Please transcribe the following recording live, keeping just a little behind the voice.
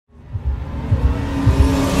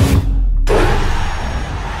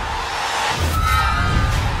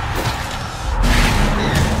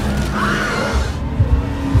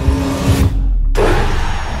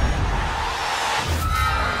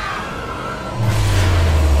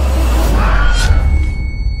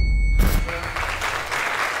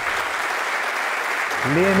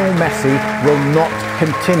Messi will not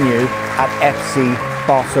continue at FC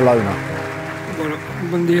Barcelona. Bueno,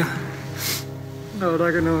 un buen día. La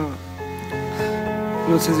verdad que no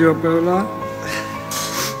sé si va a poder hablar.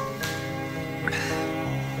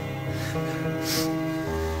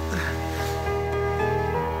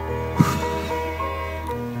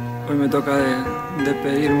 Hoy me toca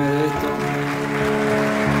despedirme de esto.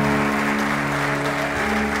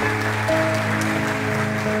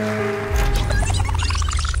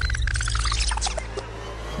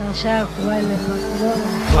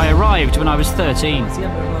 I arrived when I was 13.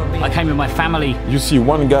 I came with my family. You see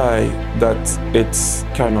one guy that it's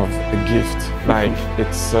kind of a gift. Like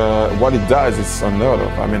it's what it does is unheard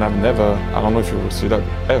of. I mean, I don't know if you will see that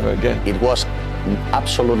ever again. It was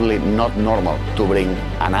absolutely not normal to bring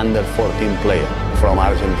an under 14 player from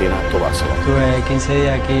Argentina to Barcelona. Tuve 15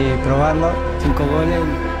 días aquí probarlo, 5 goles.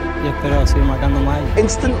 Y espero seguir marcando más.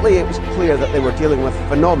 Instantly it was clear that they were dealing with a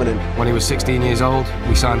phenomenon. When he was 16 years old,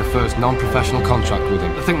 we signed the first non-professional contract with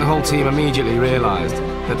him. I think the whole team immediately realised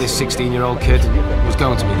that this 16-year-old kid was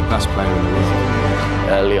going to be the best player in the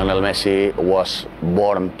world. Lionel Messi was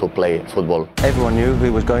born to play football. Everyone knew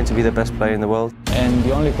he was going to be the best player in the world. And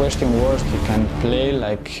the only question was, he can play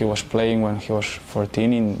like he was playing when he was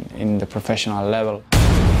 14 in the professional level.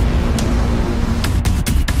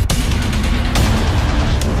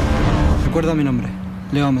 Recuerda mi nombre,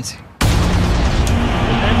 Leo Messi.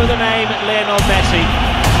 Remember the name Lionel Messi.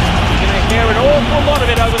 You're going to hear an awful lot of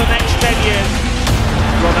it over the next 10 years.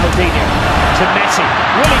 Ronaldinho to Messi.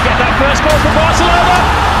 Will he get that first goal for Barcelona?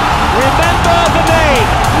 Remember the name,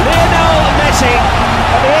 Lionel Messi.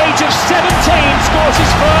 At the age of 17 scores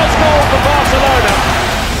his first goal for Barcelona.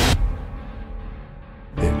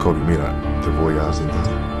 Kobe, mira, te voy a presentar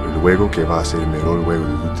el juego que va a ser el mejor juego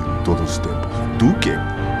de todos los tiempos. ¿Tú qué?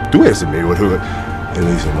 Tú eres el mejor jugador. Él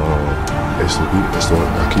dice, no, esto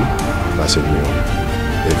aquí va a ser el mejor.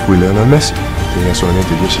 Él fue Lionel Messi, tenía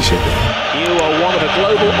solamente 17. You are one of a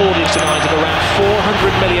global audience tonight of around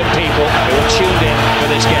 400 million people who are tuned in for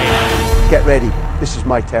this game. Get ready, this is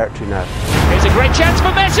my territory now. Here's a great chance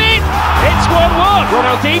for Messi. It's 1-1.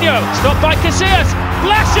 Ronaldinho, stopped by Casillas,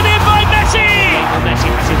 blasted in by Messi. And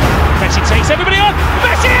Messi has it. Messi takes everybody on.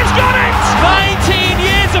 Messi has got it. 19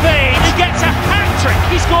 years of age. He gets a hat-trick.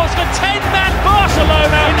 He scores for 10-man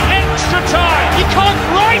Barcelona in extra time. You can't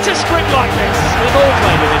write a script like this. They've all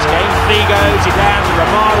played in this game. Figo, Zidane,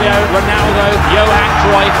 Romario, Ronaldo, Johan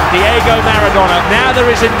Cruyff, Diego Maradona. Now there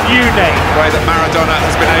is a new name. The way that Maradona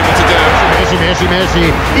has been able to do it.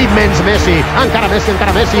 Messi, immens Messi, encara Messi,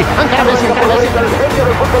 encara Messi, encara Messi, encara Messi.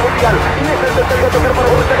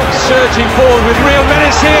 Surging forward with real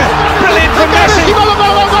menace here. Brilliant from Messi.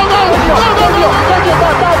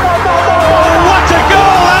 What a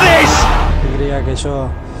goal that is! Creía que yo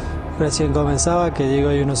recién comenzaba, que digo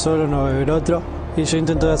hay uno solo, no va a haber otro. Y yo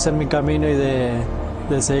intento de hacer mi camino y de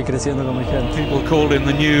seguir creciendo como gente. People called him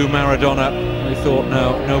the new Maradona. They thought,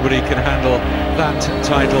 no, nobody can handle that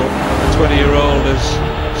title. The 20-year-old has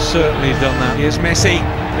certainly done that. Here's Messi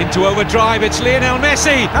into overdrive. It's Lionel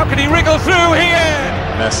Messi. How can he wriggle through here?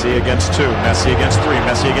 Messi against 2, Messi against 3,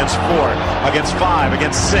 Messi against 4, against 5,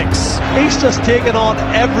 against 6. He's just taken on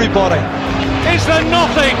everybody. Is there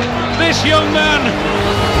nothing this young man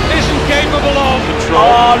isn't capable of?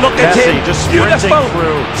 Oh, look at Messi him. Just sprinting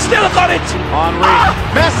through. Still got it. Henry.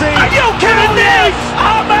 Messi. Are you kidding me?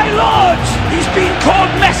 Oh my lord! He's been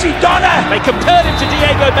called Messi Donna. They compared him to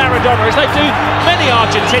Diego Maradona, as they do many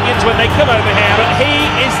Argentinians when they come over here, but he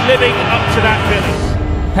is living up to that billing.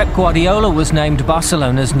 Pep Guardiola was named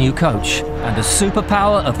Barcelona's new coach, and a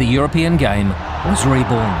superpower of the European game was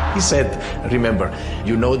reborn. He said, remember,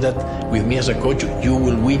 you know that with me as a coach, you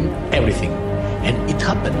will win everything. And it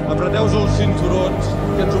happened.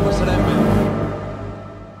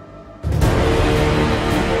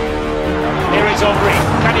 Here is Henry.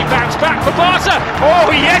 Can he bounce back for Barca? Oh,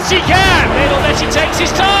 yes he can! Lionel Messi takes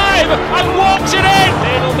his time and walks it in!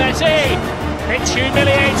 Lionel Messi. It's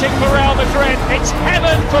humiliating for Real Madrid. It's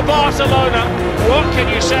heaven for Barcelona. What can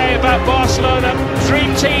you say about Barcelona?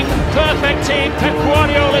 Dream team, perfect team. Pep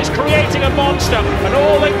Guardiola is creating a monster, an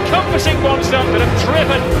all-encompassing monster that have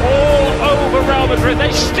driven all over Real Madrid.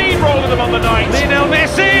 They steamrolled them on the night. Lionel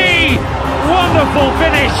Messi! Wonderful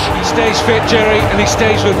finish. He stays fit, Jerry, and he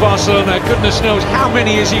stays with Barcelona. Goodness knows how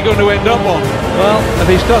many is he going to end up on? Well, if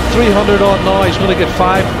he's got 300 odd now, he's going to get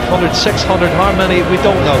 500, 600. How many? We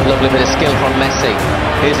don't know. Lovely bit of skill from Messi.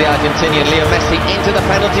 Here's the Argentinian Leo Messi into the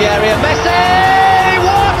penalty area. Messi!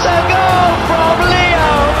 What a goal from Leo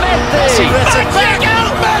Messi! Back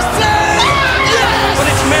out, Messi! Yes! But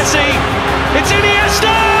it's Messi. It's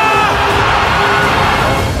Iniesta!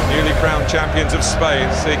 Newly crowned champions of Spain,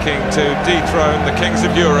 seeking to dethrone the kings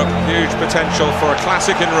of Europe. Huge potential for a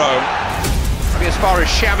classic in Rome. As far as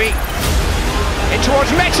Xavi, in towards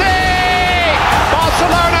Messi!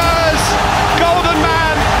 Barcelona's golden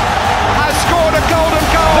man has scored a golden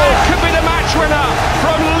goal. That could be the match winner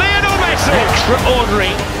from Lionel Messi.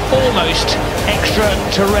 Extraordinary, almost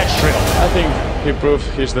extraterrestrial. I think he proved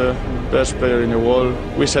he's the best player in the world.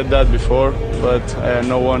 We said that before, but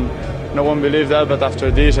no one believed that. But after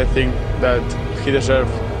this, I think that he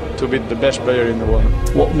deserved to be the best player in the world.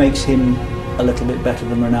 What makes him a little bit better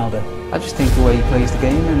than Ronaldo? I just think the way he plays the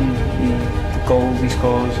game and the goals he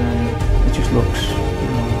scores, and it just looks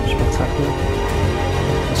spectacular.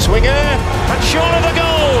 Swinger, and short of the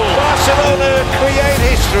goal! Barcelona create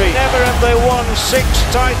history. Never have they won 6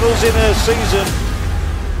 titles in a season.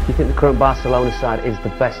 Do you think the current Barcelona side is the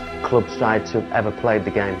best club side to have ever played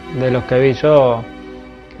the game? De los que vi yo,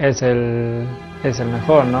 es el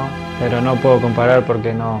mejor, ¿no? Pero no puedo comparar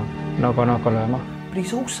porque no conozco los demás. But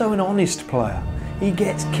he's also an honest player. He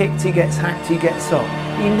gets kicked, he gets hacked, he gets up.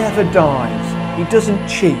 He never dies. He doesn't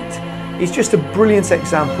cheat. He's just a brilliant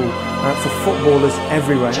example for footballers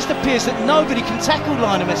everywhere. It just appears that nobody can tackle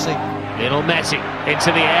Lionel Messi. Lionel Messi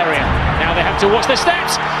into the area. Now they have to watch the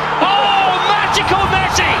steps. Oh, magical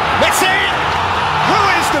Messi! Messi! Who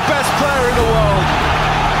is the best player in the world?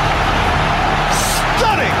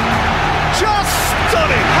 Stunning! Just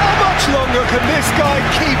stunning! How much longer can this guy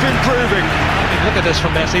keep improving? Look at this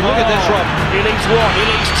from Messi, look at this, Rob. He leaves 1, he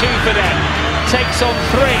leaves 2 for them. Takes on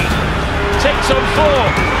 3, takes on 4,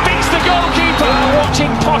 beats the goalkeeper. Watching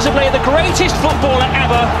possibly the greatest footballer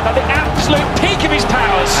ever at the absolute peak of his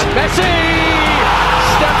powers. And Messi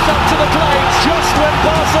steps up to the plate just when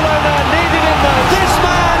Barcelona needed him most. This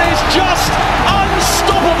man is just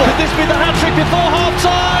unstoppable. Could this be the hat-trick before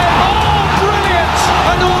half-time? Oh, brilliant!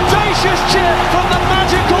 An audacious chip from the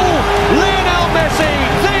magical Lionel Messi,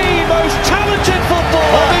 the most talented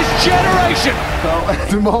footballer of his generation. Now, at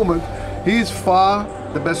the moment, he is far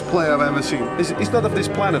the best player I've ever seen. He's not of this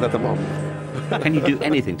planet at the moment. Can you do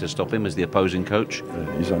anything to stop him as the opposing coach?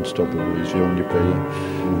 He's unstoppable. He's the only player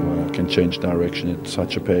who can change direction at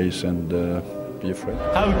such a pace and be afraid.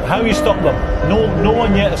 How you stop them? No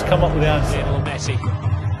one yet has come up with the answer. Lionel Messi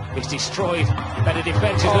is destroyed. Better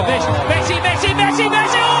defences than this. Messi! Oh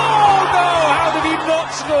no! How did he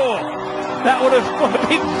not score? That would have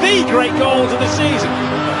been the great goal of the season.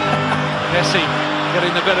 Messi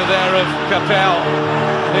getting the better there of Capel.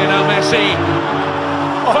 Lionel Messi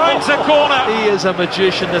finds a corner. He is a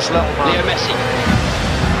magician, this little man. Leo Messi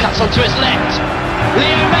cuts onto his left.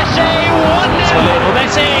 Leo Messi, 1-0. For Lionel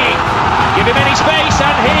Messi, give him any space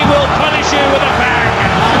and he will punish you with a bang.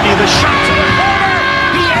 The shot to the corner.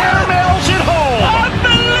 He airmails it home.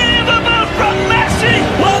 Unbelievable from Messi.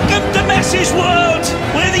 Welcome to Messi's world,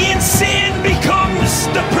 where the insane becomes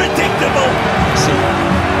the predictable. Messi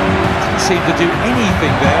didn't seem to do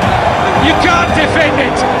anything there. You can't defend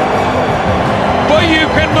it, but you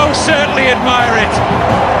can most certainly admire it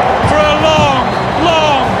for a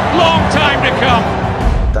long time to come.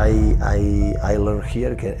 I learned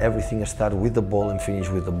here that everything starts with the ball and finish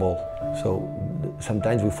with the ball. So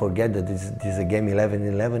sometimes we forget that this is a game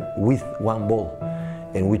 11-11 with one ball.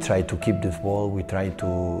 And we try to keep this ball, we try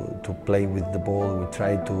to play with the ball, we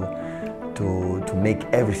try to make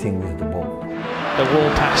everything with the ball. The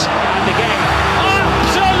wall pass, and again,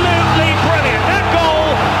 absolutely brilliant. That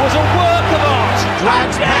goal was a work of art.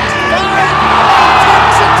 Drags past,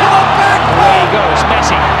 takes it to the back. There he goes,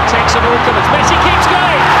 Messi takes some more comers. Messi keeps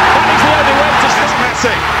going. That is the only way to stop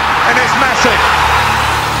Messi, and it's Messi.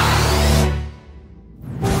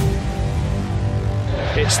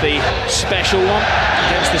 It's the special one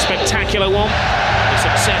against the spectacular one, the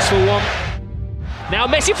successful one. Now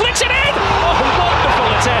Messi flicks it in! Oh, wonderful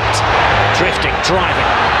attempt! Drifting, driving,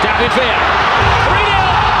 David Villa. 3-0!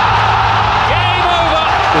 Game over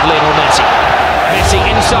with Lionel Messi. Messi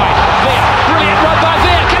inside, Villa. Brilliant run by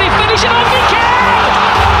Villa. Can he finish it off? He can!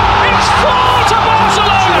 It's 4 to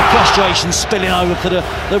Barcelona! The frustration spilling over to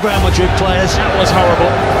the Real Madrid players. That was horrible.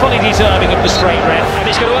 Fully deserving of the straight red. And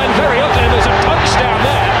it's going to end very ugly. There's a punch down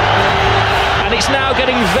there. And it's now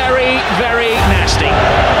getting very, very nasty.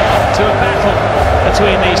 To a battle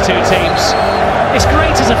between these two teams. It's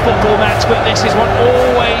great as a football match, but this is what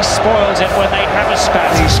always spoils it when they have a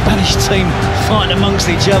spat. The Spanish team fighting amongst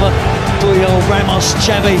each other. Puyol, Ramos,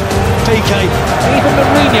 Xavi, Piqué. Even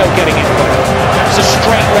Mourinho getting it. That's a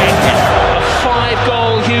straight red. A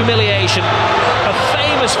 5-goal humiliation. A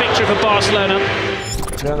famous victory for Barcelona.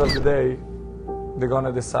 At the end of the day, they're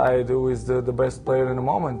gonna decide who is the best player in the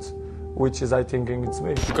moment, which is, I think, it's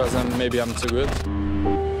me. Because maybe I'm too good.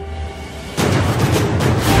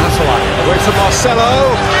 That's a lot. Away from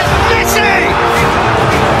Marcelo. Messi!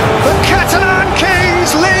 The Catalan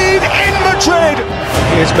Kings lead in Madrid.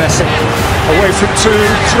 Here's Messi. Away from 2,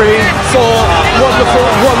 3, 4. Wonderful,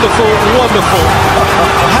 wonderful, wonderful.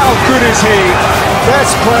 How good is he?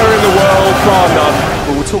 Best player in the world, bar none.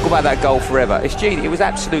 Well, we'll talk about that goal forever. It's genius. It was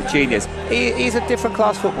absolute genius. He's a different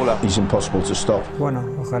class footballer. He's impossible to stop. Bueno,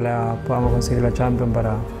 ojalá podamos conseguir la Champions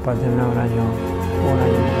para terminar un año.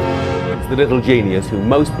 It's the little genius who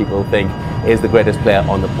most people think is the greatest player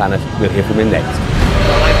on the planet. We'll hear from him next.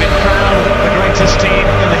 Well, I've been crowned the greatest team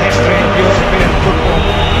in the history of European football.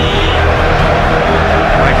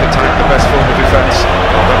 Make attack the best form of defence.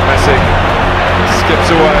 Messi skips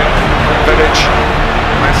away. Vidic.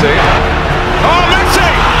 Messi. Oh, Messi!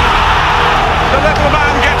 The little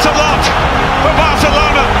man gets a lot for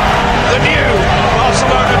Barcelona. The new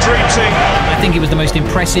Barcelona dream team. I think it was the most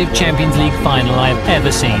impressive Champions League final I have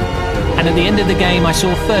ever seen. And at the end of the game, I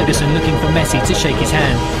saw Ferguson looking for Messi to shake his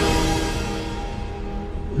hand.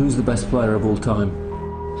 Who's the best player of all time?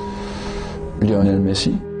 Lionel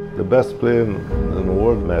Messi. The best player in the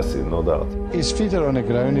world, Messi, no doubt. His feet are on the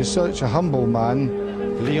ground, he's such a humble man.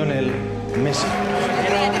 Lionel Messi.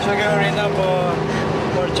 Yo quiero brindar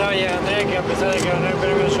por Xavi y Andrés, que a pesar de que ganó el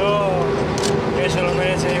premio yo, ellos lo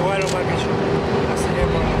merecen igual o más que yo. Así que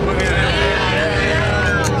muy bien.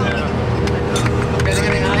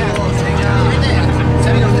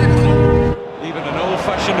 Even an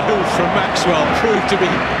old-fashioned hoof from Maxwell proved to be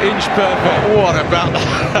inch perfect. What about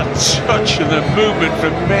that touch and the movement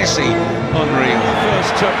from Messi? Unreal. The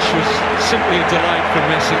first touch was simply a delight from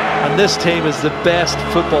Messi. And this team is the best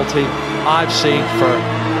football team I've seen for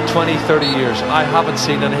 20, 30 years. I haven't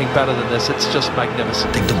seen anything better than this. It's just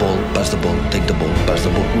magnificent. Take the ball, pass the ball, take the ball, pass the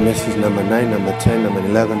ball. Messi's number 9, number 10, number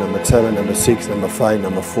 11, number 7, number 6, number 5,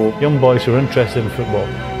 number 4. Young boys who are interested in football,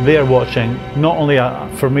 they are watching not only,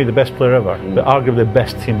 for me, the best player ever, but arguably the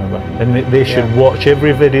best team ever. And they should watch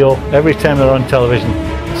every video, every time they're on television.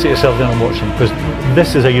 Sit yourself down and watch them, because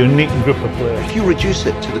this is a unique group of players. If you reduce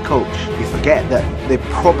it to the coach, you forget that they're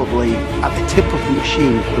probably at the tip of the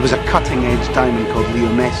machine. There was a cutting-edge diamond called Leo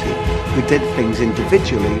Messi, who did things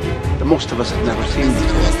individually that most of us have never seen before.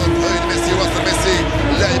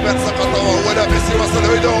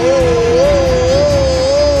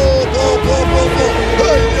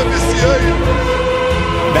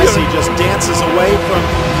 Messi just dances away from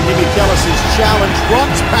Demichelis' challenge,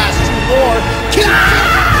 runs past 2 more.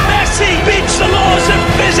 Messi beats the laws of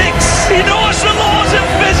physics. He knows the laws of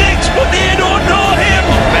physics, but they don't know him.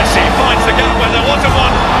 Messi finds the gap where there wasn't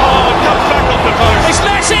one. Oh, comes back off the post. It's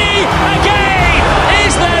Messi again!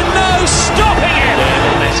 Is there no stopping it?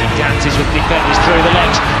 Messi dances with defenders through the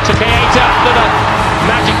legs to create another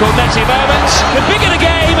magical Messi moment. The bigger the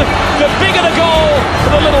game, the bigger the goal for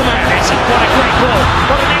the little man. Messi, what a great ball.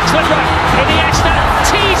 What an excellent run. Iniesta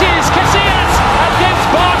teases Casillas and gives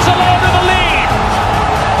Barcelona the lead.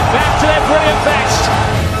 Back to their brilliant best.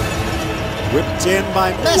 Whipped in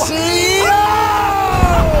by Messi.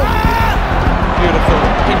 Beautiful,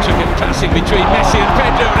 intricate passing between Messi and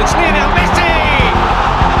Pedro, and it's Lionel Messi!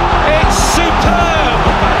 It's superb!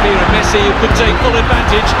 Here Messi, who could take full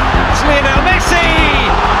advantage. It's Lionel Messi!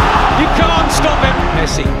 You can't stop him!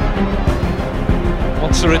 Messi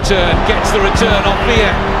wants the return, gets the return off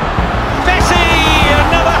Villa. Messi!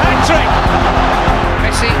 Another hat-trick!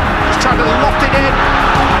 Messi is trying to loft it in,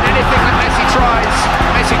 and anything that Messi tries,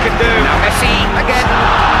 Messi can do. Now Messi again.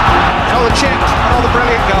 Another chip, another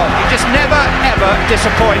brilliant goal. He just never, ever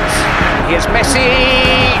disappoints. Here's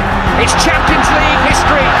Messi. It's Champions League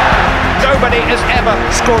history. Nobody has ever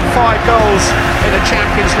scored 5 goals in a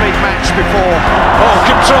Champions League match before. Oh,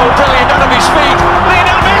 control, brilliant, out of his feet.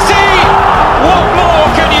 Lionel Messi! What more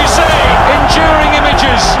can you say? Enduring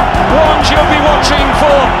images. Ones you'll be watching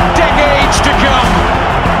for decades to come.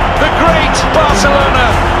 The great Barcelona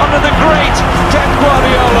under the great Pep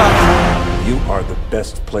Guardiola. You are the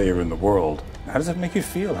best player in the world. How does that make you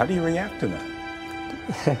feel? How do you react to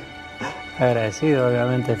that? Agradecido,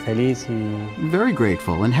 obviamente, feliz y... Very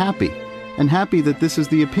grateful and happy that this is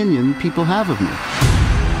the opinion people have of me.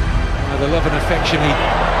 The love and affection he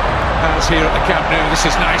has here at the Camp Nou. This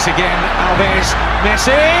is nice again. Alves,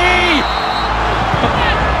 Messi!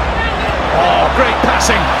 Oh, great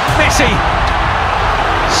passing. Messi!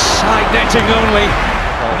 Side netting only.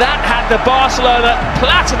 That had the Barcelona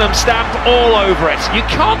platinum stamp all over it. You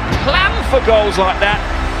can't plan for goals like that.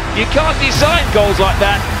 You can't design goals like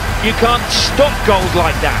that. You can't stop goals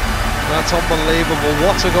like that. That's unbelievable.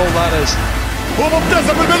 What a goal that is.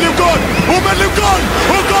 وممتازة بالملي وجول وملي وجول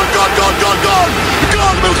وجول جول جول جول جول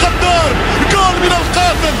جول من الخدار جول من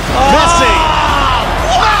القاتل ميسي.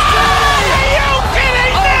 Are you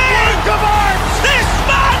kidding me?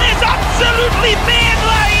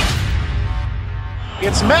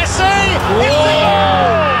 It's Messi!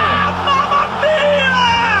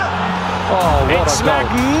 Oh, it's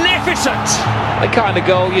magnificent! The kind of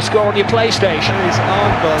goal you score on your PlayStation. It's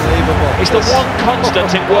unbelievable. It's the one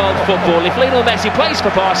constant in world football. If Lionel Messi plays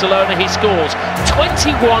for Barcelona, he scores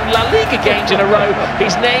 21 La Liga games in a row.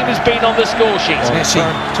 His name has been on the score sheet. Messi,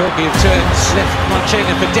 talking of turns, left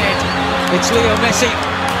Marcelo for dead. It's Leo Messi.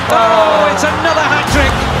 Oh, it's another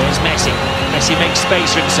hat-trick. There's Messi. Messi makes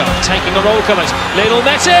space for himself, taking on all comers. Lionel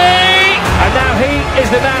Messi! And now he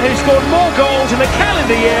is the man who scored more goals in the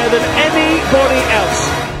calendar year than anybody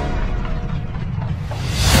else.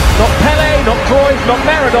 Not Pele, not Cruyff, not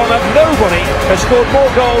Maradona, nobody has scored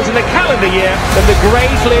more goals in the calendar year than the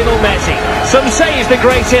great Lionel Messi. Some say he's the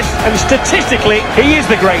greatest, and statistically, he is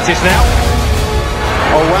the greatest now.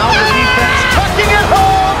 Around the defense, tucking it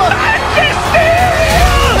home!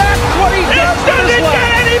 That's what he does. It doesn't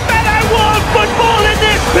get any better world football in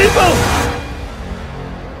this, people!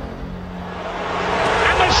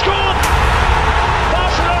 And they scored!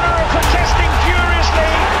 Barcelona are protesting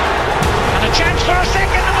furiously. And a chance for a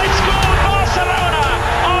second, and they scored! Barcelona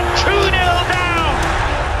are 2-0 down!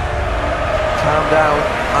 Calm down,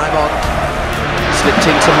 I'm on. Slipped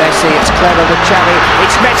into Messi, it's clever with Xavi,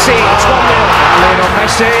 it's Messi, it's 1-0. Lionel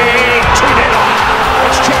Messi, 2-0.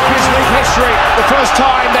 It's Champions League history, the first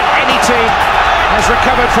time that any team has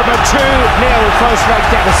recovered from a 2-0 first-leg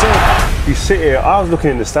deficit. You sit here, I was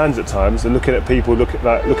looking in the stands at times and looking at people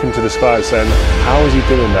looking to the sky saying, how is he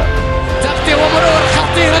doing that? تغطية ومرور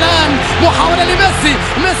خطير الآن محاولة لميسي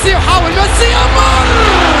ميسي يحاول ميسي يمر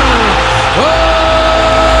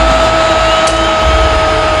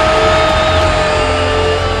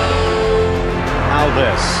Now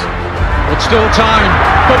this. It's still time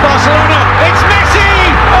for Barcelona. It's Messi!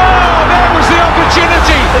 Oh, there was the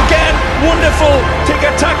opportunity. Again, wonderful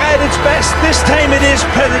tiki-taka at its best. This time it is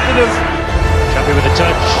penetrative. Xavi with a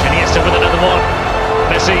touch, Iniesta with another one.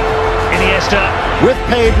 Messi, Iniesta. With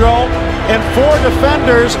Pedro and 4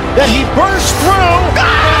 defenders that he burst through.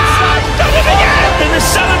 Done it again! And the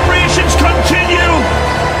celebrations continue.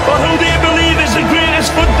 But who do you believe is the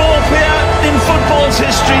greatest football player in football's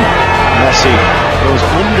history? Messi goes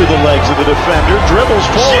under the legs of the defender, dribbles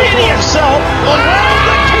forward to himself, around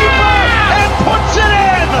the keeper, and puts it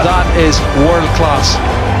in! That is world class.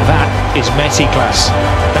 That is Messi class.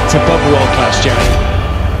 That's above world class, Jerry.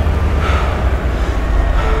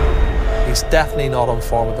 He's definitely not on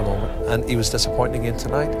form at the moment, and he was disappointing again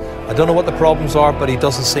tonight. I don't know what the problems are, but he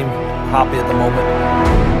doesn't seem happy at the moment.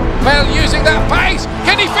 Bale using that pace,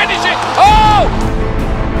 can he finish it? Oh!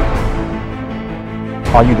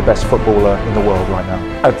 Are you the best footballer in the world right now?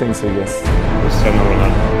 I think so, yes. Cristiano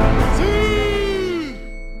Ronaldo.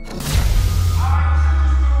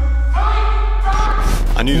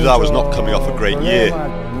 I knew that I was not coming off a great year.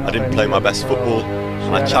 I didn't play my best football,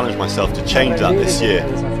 and I challenged myself to change that this year,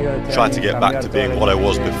 trying to get back to being what I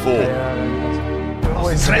was before.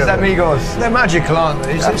 Tres amigos. They're magical, aren't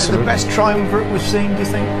they? Is this the best triumvirate we've seen, do you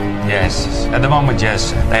think? Yes, at the moment,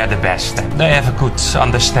 yes, they are the best. They have a good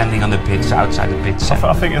understanding on the pitch, outside the pitch.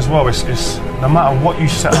 I think as well, it's no matter what you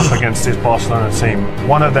set up against this Barcelona team,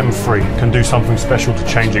 one of them three can do something special to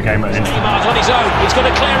change a game at any time. Neymar's on his own, he's got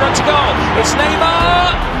a clear run to goal. It's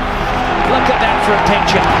Neymar! Look at that for a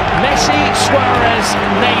picture. Messi, Suarez,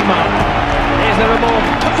 Neymar. Is there a more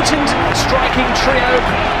potent striking trio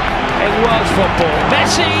in world football?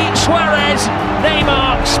 Messi, Suarez,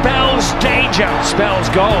 Neymar spells danger, spells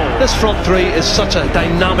goal. This front three is such a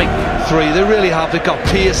dynamic three. They really have. They've got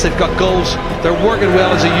pace, they've got goals, they're working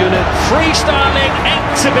well as a unit. Freestyling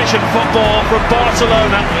exhibition football from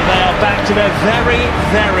Barcelona. They are back to their very,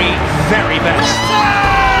 very, very best.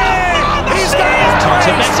 He's got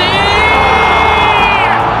to Messi!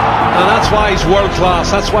 And that's why he's world class.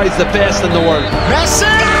 That's why he's the best in the world. Messi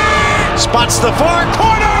spots the far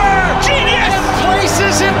corner. Genius! And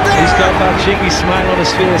places it there. He's got that cheeky smile on his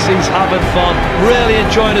face. He's having fun. Really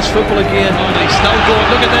enjoying his football again. He's still going.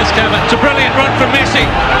 Look at this, Kevin. It's a brilliant run from Messi.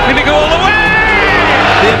 Can he go all the way?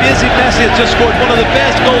 The amazing Messi has just scored one of the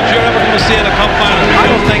best goals you're ever going to see in a cup final. I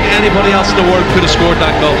don't think anybody else in the world could have scored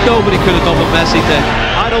that goal. Nobody could have done what Messi did.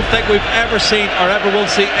 I don't think we've ever seen or ever will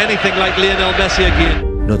see anything like Lionel Messi again.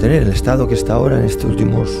 No tener el estado que está ahora en estos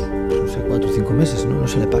últimos, no sé, 4 o 5 meses, no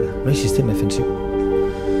se le para. No hay sistema defensivo.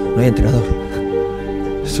 No hay entrenador.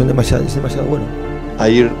 Es demasiado bueno.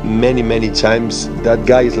 I hear many times that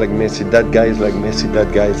guy is like Messi, that guy is like Messi,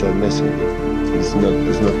 that guy is like Messi. It's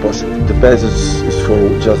not possible. The best is for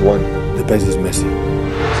just one. The best is Messi.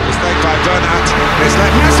 Mistake by Bernat. It's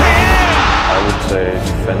like Messi! I would say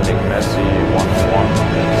defending Messi 1-on-1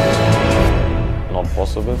 is not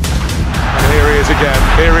possible. And here he is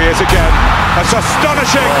again. That's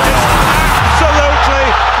astonishing. It's absolutely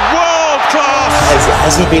world class.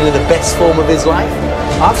 Has he been in the best form of his life?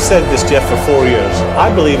 I've said this, Jeff, for 4 years.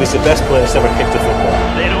 I believe he's the best player that's ever kicked a football.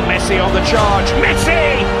 Little Messi on the charge.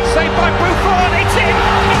 Messi! Saved by Buffon. It's in.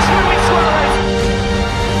 It's Luis Suarez.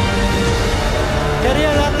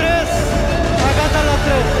 Quería la 3. Acá está la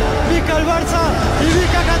 3. Vica el Barça y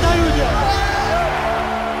Vica Cataluña.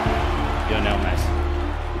 Lionel Messi.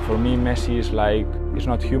 For me, Messi is like, he's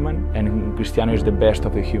not human, and Cristiano is the best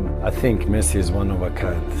of the human. I think Messi is one of a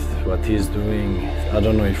kind. What he's doing, I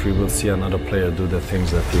don't know if we will see another player do the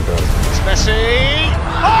things that he does. It's Messi.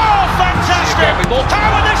 Oh, fantastic!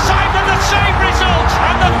 Power this side and the same result,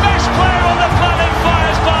 and the best player on the planet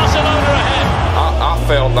fires Barcelona ahead. I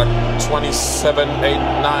felt like 27, 8,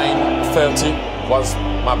 9, 30 was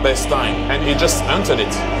my best time, and he just entered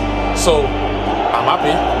it. So I'm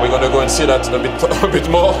happy. We're going to go and see that a bit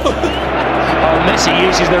more. Oh, Messi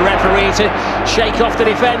uses the referee to shake off the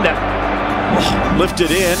defender. Oh,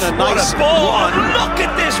 lifted in, a nice ball. one. Look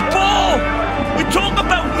at this ball. We talk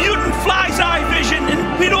about mutant fly's eye vision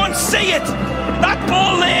and we don't see it. That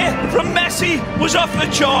ball there from Messi was off the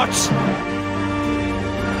charts.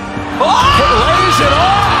 Oh! It lays it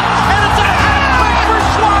off, and it's a hat-trick for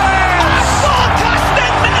Suarez.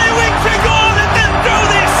 Forecasted many weeks ago that they'll do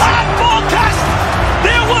this. Forecast,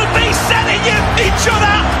 they will be setting each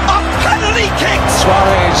other up penalty kicks.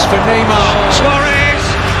 Suarez for Neymar. Suarez,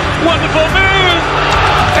 wonderful move.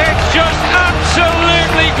 It's just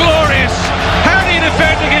absolutely glorious. How do you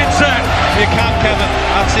defend against that? You can't, Kevin.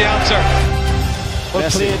 That's the answer.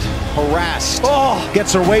 Messi harassed. Oh,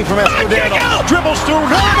 gets away from Escudero. Dribbles through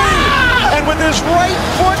Rami, and with his right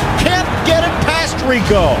foot can't get it past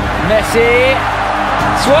Rico. Messi,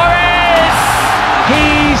 Suarez.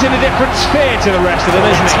 He's in a different sphere to the rest of them,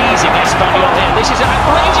 isn't he? Teasing Espanyol here. This is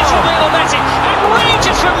outrageous from Lionel Messi.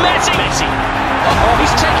 Outrageous from Messi.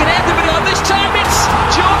 He's taken everybody on. This time it's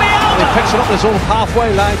Jordi Alba. He picks it up his own halfway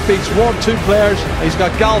line, beats 1-2 players. He's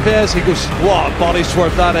got Galvez. He goes, what a body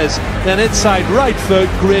swerve that is. Then inside right foot,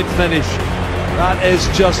 great finish. That is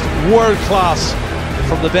just world class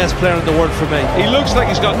from the best player in the world for me. He looks like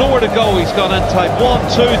he's got nowhere to go. He's gone inside 1,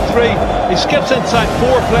 2, 3. He skips inside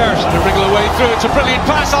 4 players and they wriggle away through. It's a brilliant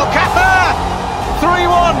pass. Alcácer!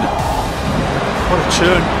 3-1. What a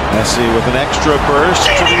tune. Messi with an extra burst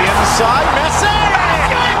to the inside. Messi!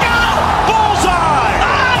 Bullseye!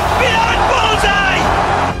 Beyond bullseye!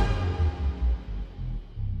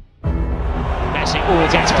 Messi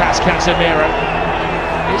gets past Casemiro.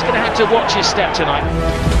 He's going to have to watch his step tonight.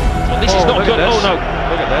 Well, this is not good. Oh no!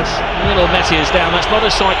 Look at this. Little Messi is down. That's not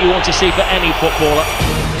a sight you want to see for any footballer.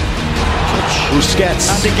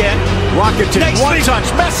 Busquets. And again. Rocketed. One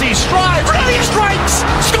touch. Messi strides. Brilliant strikes!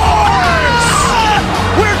 Scores!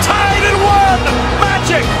 We're tied at 1!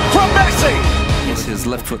 Magic from Messi! Yes, his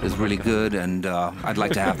left foot is really good, and I'd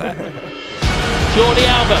like to have that. Jordi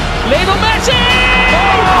Alba. Lionel Messi!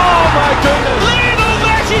 Oh my goodness! Lionel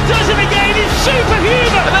Messi does it again. He's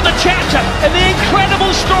superhuman. Another chapter in the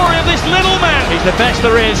incredible story of this little man. He's the best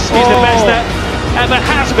there is. He's the best that ever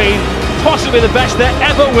has been. Possibly the best that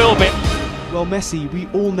ever will be. Well, Messi, we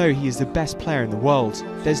all know he is the best player in the world.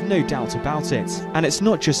 There's no doubt about it. And it's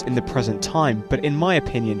not just in the present time, but in my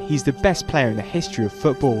opinion, he's the best player in the history of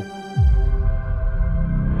football.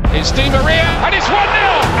 It's Di Maria, and it's 1-0,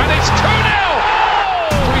 and it's 2-0.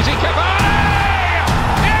 Luigi Cavani!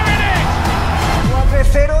 Here it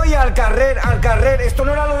is! 4-0 y al carrer. Esto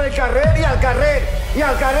no era lo del carrer y al carrer.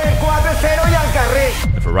 4-0 y al carrer.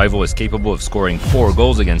 If a rival is capable of scoring 4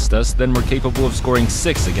 goals against us, then we're capable of scoring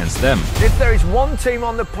 6 against them. If there is one team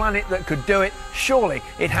on the planet that could do it, surely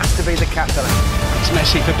it has to be the Catalans. It's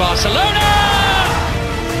Messi for Barcelona.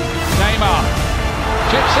 Neymar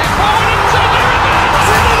chips it forward and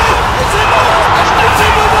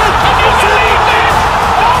Can you believe this?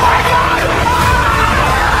 Oh my God!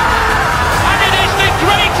 And it is the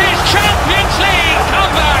greatest Champions League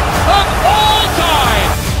comeback of all time.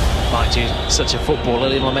 Mind you, such a footballer,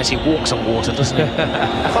 Lionel Messi walks on water, doesn't he?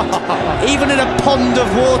 Even in a pond of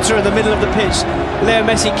water in the middle of the pitch, Leo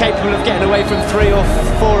Messi capable of getting away from 3 or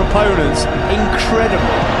 4 opponents.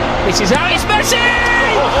 Incredible. This is how it's Messi!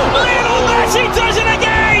 Lionel Messi does it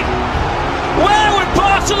again! Where would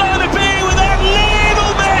Barcelona be without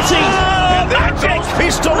Lionel Messi? Magic!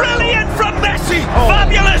 Brilliant from Messi!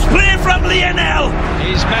 Fabulous play from Lionel!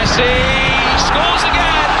 Here's Messi, scores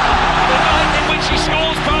again! The night in which he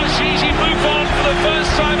scores past Gigi Buffon for the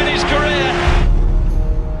first time in his career.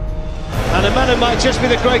 And a man who might just be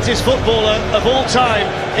the greatest footballer of all time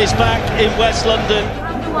is back in West London.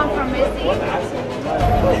 The one from Messi?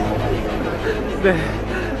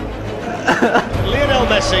 Lionel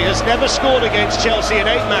Messi has never scored against Chelsea in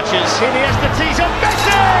 8 matches. Iniesta tees up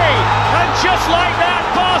Messi! And just like that,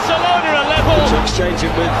 Barcelona are level. To exchange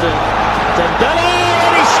it with Dembele,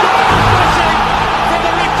 and he scores Messi from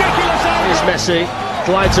a ridiculous angle. Here's Messi,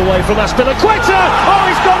 glides away from Aspilicueta. Oh,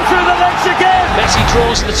 he's gone through the legs again. Messi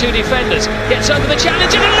draws the 2 defenders, gets over the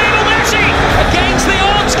challenge, and Lionel Messi against the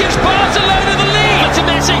odds gives Barcelona the lead. To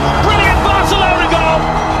Messi, brilliant Barcelona goal.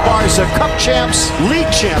 Barca Cup champs, league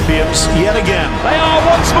champions yet again. They are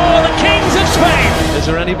once more the kings of Spain. Is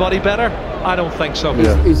there anybody better? I don't think so.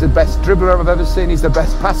 He's the best dribbler I've ever seen. He's the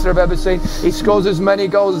best passer I've ever seen. He scores as many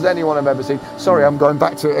goals as anyone I've ever seen. Sorry, I'm going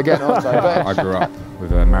back to it again, aren't I? I grew up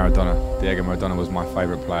with Maradona. Diego Maradona was my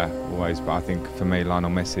favourite player always, but I think for me Lionel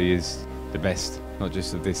Messi is the best, not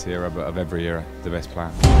just of this era but of every era, the best player.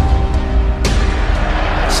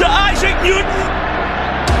 Sir Isaac Newton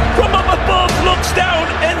from up above looks down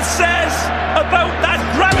and says about that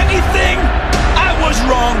gravity thing, I was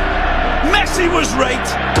wrong. Messi was right.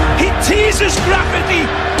 He teases gravity.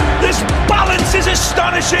 This balance is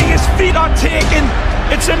astonishing. His feet are taken.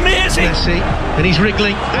 It's amazing. Messi, and he's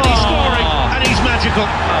wriggling, and he's scoring, and he's magical.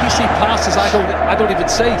 You see passes I don't even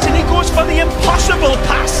see. And he goes for the impossible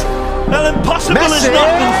pass. Well, impossible Messi is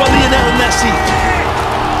nothing for Lionel Messi.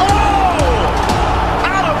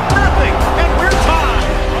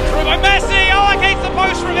 Messi, oh, against the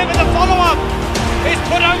post from him in the follow-up. He's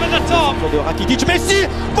put over the top. Messi,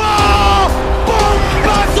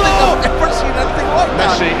 bombazo! Never seen anything like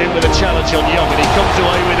that. Messi in with a challenge on Young, and he comes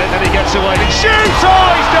away with it, and he gets away. He shoots! Oh,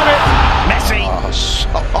 he's done it! Messi!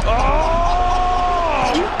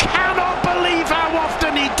 You cannot believe how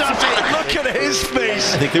often he does it. Look at his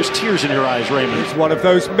face. I think there's tears in your eyes, Raymond. It's one of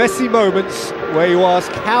those Messi moments where you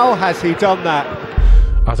ask, how has he done that?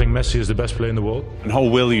 I think Messi is the best player in the world. And how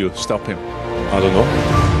will you stop him? I don't know.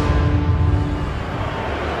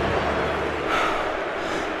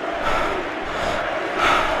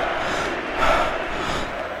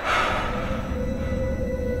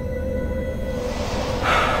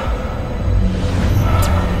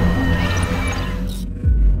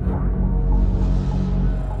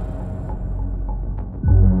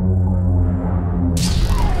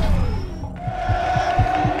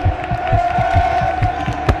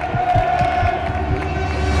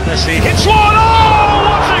 Messi hits one.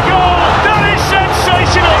 Oh, what a goal! That is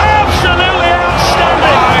sensational. Absolutely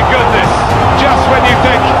outstanding. My goodness. Just when you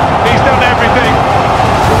think he's done everything,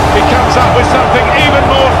 he comes up with something even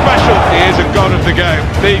more special. He is a god of the game.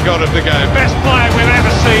 The god of the game. Best player we've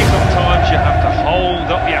ever seen. Sometimes you have to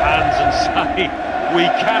hold up your hands and say, we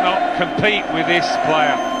cannot compete with this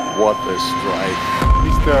player. What a strike.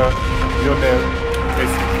 Mr. Lionel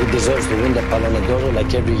Messi. He deserves to win the Ballon d'Or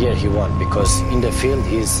like every year he won, because in the field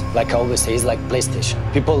he's, like I always say, he's like PlayStation.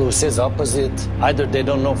 People who says opposite, either they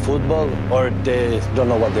don't know football or they don't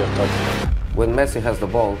know what they're talking about. When Messi has the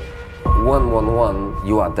ball, 1-1-1,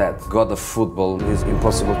 you are dead. God of football is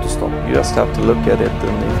impossible to stop. You just have to look at it,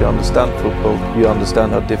 and if you understand football, you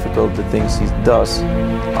understand how difficult the things he does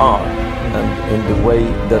are. And in the way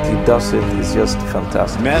that he does it is just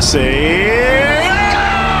fantastic. Messi!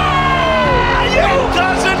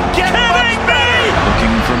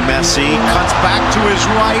 Looking for Messi, cuts back to his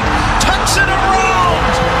right, tucks it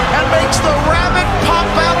around, and makes the rabbit pop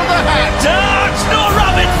out of the hat. It's no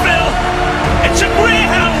rabbit, Phil. It's a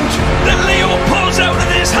greyhound that Leo pulls out of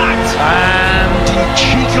his hat. And he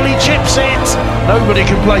cheekily chips it. Nobody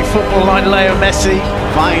can play football like Leo Messi.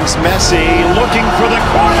 Finds Messi looking for the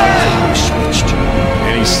corner. He switched,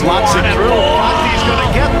 and he slots it through. He's going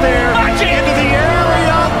to get there. Into the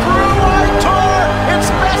area, through Aitor.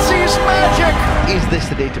 It's Messi's magic. Is this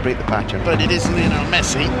the day to break the pattern? But it is Lionel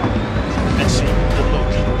Messi. Messi, the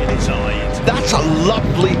look in his eyes. That's a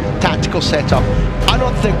lovely tactical setup. I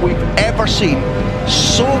don't think we've ever seen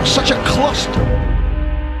such a cluster.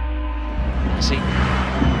 Messi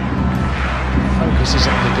focuses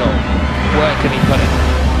on the goal. Where can he put it?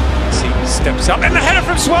 Messi steps up, and the header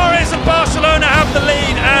from Suarez, and Barcelona have the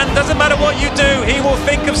lead. And doesn't matter what you do, he will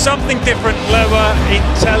think of something different. Clever,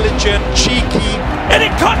 intelligent, cheeky. And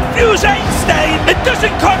it confused Einstein. It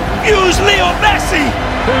doesn't confuse Leo Messi.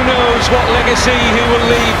 Who knows what legacy he will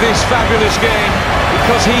leave this fabulous game,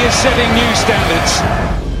 because he is setting new standards.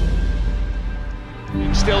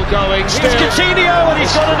 Still going. Here's Coutinho, and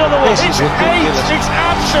he's got another one. It's 8. It's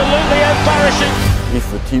absolutely embarrassing. If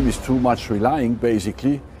a team is too much relying,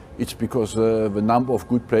 basically, it's because the number of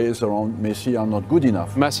good players around Messi are not good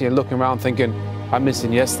enough. Messi are looking around thinking, I miss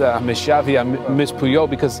Iniesta, I miss Xavi, I miss Puyol,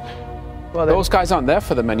 because Well, those guys aren't there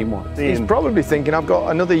for them anymore. He's probably thinking, I've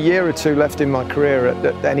got another year or two left in my career at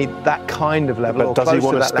that kind of level. But does he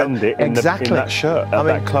want to spend it in that shirt at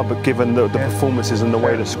that club, given the performances and the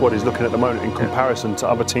way the squad is looking at the moment in comparison to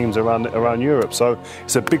other teams around Europe? So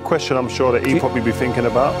it's a big question, I'm sure, that he'll probably be thinking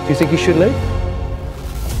about. Do you think he should leave?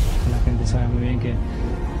 La gente sabe muy bien que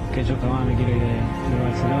yo jamás me quiero ir de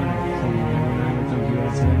Barcelona. Si alguna vez me tengo que ir a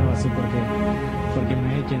Barcelona va a ser porque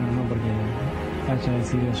me echen o no porque haya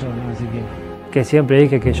decidido yo, ¿no? Así que siempre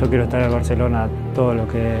dije que yo quiero estar en Barcelona todo lo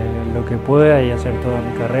que pueda y hacer toda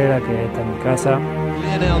mi carrera, que esta es mi casa.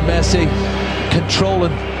 Lionel Messi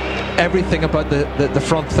controlling everything about the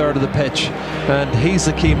front third of the pitch, and he's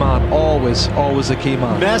the key man, always the key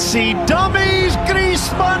man. Messi dummies,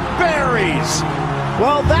 Griezmann buries.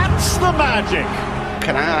 Well, that's the magic.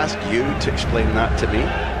 Can I ask you to explain that to me?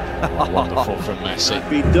 Wonderful from Messi.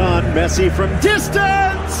 Be done, Messi from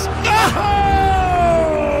distance. Oh!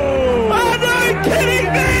 Are you kidding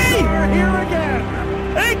me? We're here again.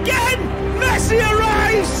 Again, Messi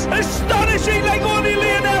arrives. Astonishing, like only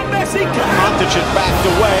Lionel Messi can. Montic is backed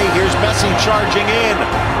away. Here's Messi charging in.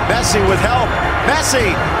 Messi with help.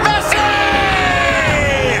 Messi.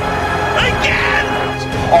 Again.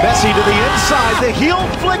 Messi to the inside, the heel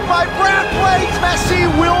flick by Bradley. Messi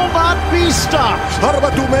will not be stopped.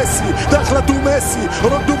 هربت ميسي، دخلت ميسي،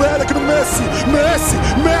 ردوا بالك من ميسي، ميسي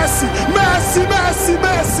ميسي ميسي ميسي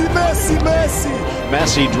ميسي ميسي ميسي.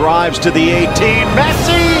 Messi drives to the 18.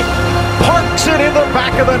 Messi parks it in the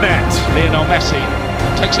back of the net. Lionel Messi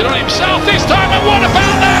takes it on himself this time, and what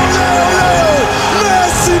about that?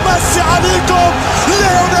 ميسي ميسي عليكم،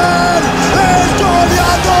 ليونيل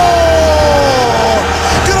الجوليادور.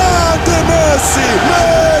 Grande Messi,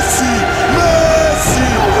 Messi, Messi.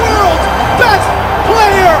 World's best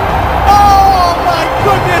player. Oh my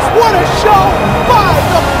goodness, what a show by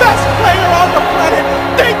the best player on the planet.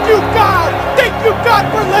 Thank you, God. Thank you, God,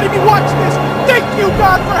 for letting me watch this. Thank you,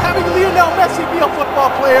 God, for having Lionel Messi be a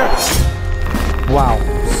football player. Wow.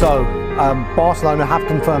 So, Barcelona have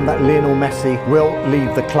confirmed that Lionel Messi will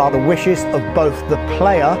leave the club. The wishes of both the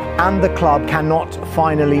player and the club cannot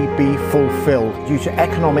finally be fulfilled due to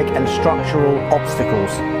economic and structural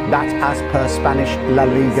obstacles. That's as per Spanish La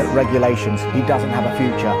Liga regulations. He doesn't have a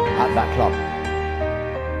future at that club.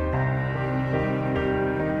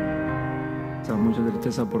 Mucha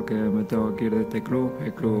tristeza porque me tengo que ir de este club,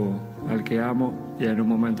 el club al que amo, y en un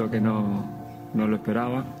momento que no lo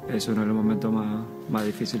esperaba. Es uno de los momentos más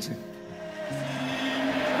difíciles, sí.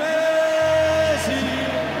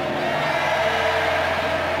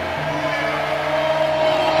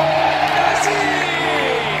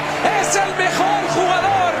 Es el mejor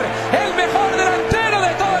jugador, el mejor delantero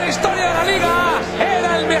de toda la historia de la Liga.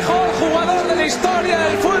 Era el mejor jugador de la historia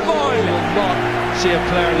del fútbol. Will not see a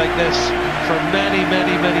player like this for many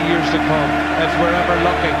years to come, if we're ever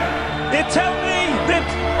lucky. They tell me that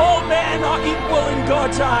all men are equal in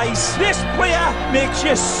God's eyes. This player makes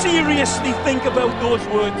you seriously think about those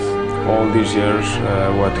words. All these years,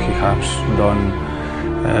 what he has done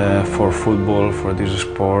for football, for this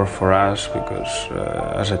sport, for us, because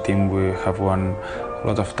as a team we have won a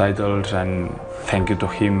lot of titles, and thank you to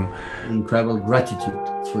him. Incredible gratitude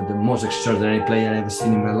for the most extraordinary player I've ever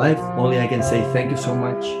seen in my life. Only I can say thank you so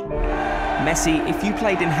much. Messi, if you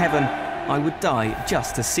played in heaven, I would die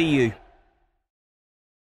just to see you.